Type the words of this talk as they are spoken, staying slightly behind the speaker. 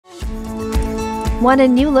Want a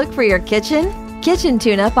new look for your kitchen? Kitchen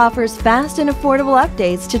TuneUp offers fast and affordable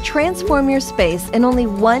updates to transform your space in only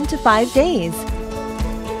 1 to 5 days.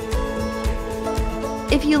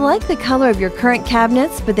 If you like the color of your current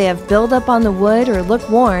cabinets but they have buildup on the wood or look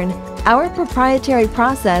worn, our proprietary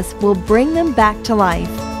process will bring them back to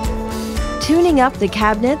life. Tuning up the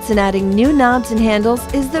cabinets and adding new knobs and handles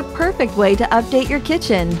is the perfect way to update your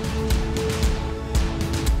kitchen.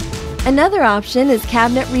 Another option is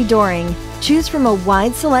cabinet redooring. Choose from a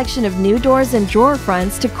wide selection of new doors and drawer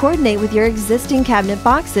fronts to coordinate with your existing cabinet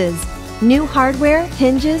boxes. New hardware,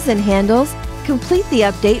 hinges, and handles complete the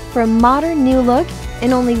update for a modern new look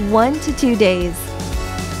in only 1 to 2 days.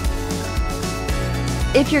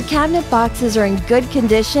 If your cabinet boxes are in good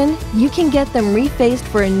condition, you can get them refaced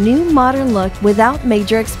for a new modern look without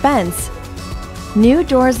major expense. New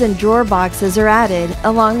doors and drawer boxes are added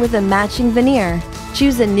along with a matching veneer.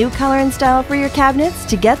 Choose a new color and style for your cabinets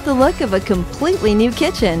to get the look of a completely new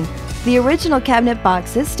kitchen. The original cabinet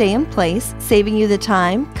boxes stay in place, saving you the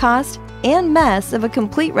time, cost, and mess of a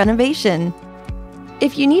complete renovation.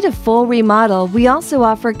 If you need a full remodel, we also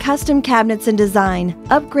offer custom cabinets and design.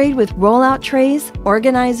 Upgrade with rollout trays,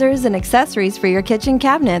 organizers, and accessories for your kitchen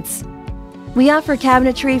cabinets. We offer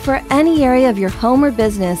cabinetry for any area of your home or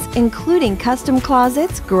business, including custom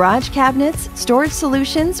closets, garage cabinets, storage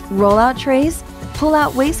solutions, rollout trays,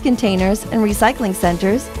 pull-out waste containers and recycling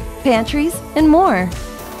centers, pantries, and more.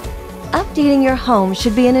 Updating your home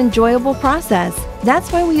should be an enjoyable process.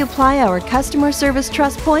 That's why we apply our customer service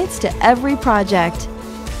trust points to every project.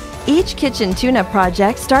 Each kitchen tune-up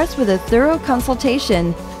project starts with a thorough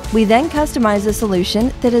consultation. We then customize a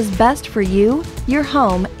solution that is best for you, your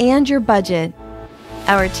home, and your budget.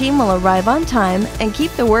 Our team will arrive on time and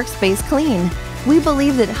keep the workspace clean. We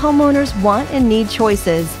believe that homeowners want and need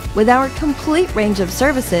choices. With our complete range of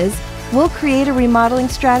services, we'll create a remodeling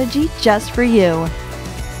strategy just for you.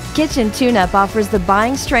 Kitchen TuneUp offers the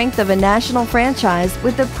buying strength of a national franchise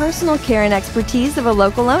with the personal care and expertise of a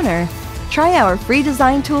local owner. Try our free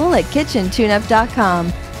design tool at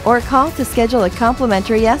kitchentuneup.com or call to schedule a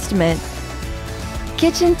complimentary estimate.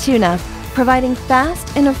 Kitchen TuneUp, providing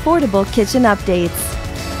fast and affordable kitchen updates.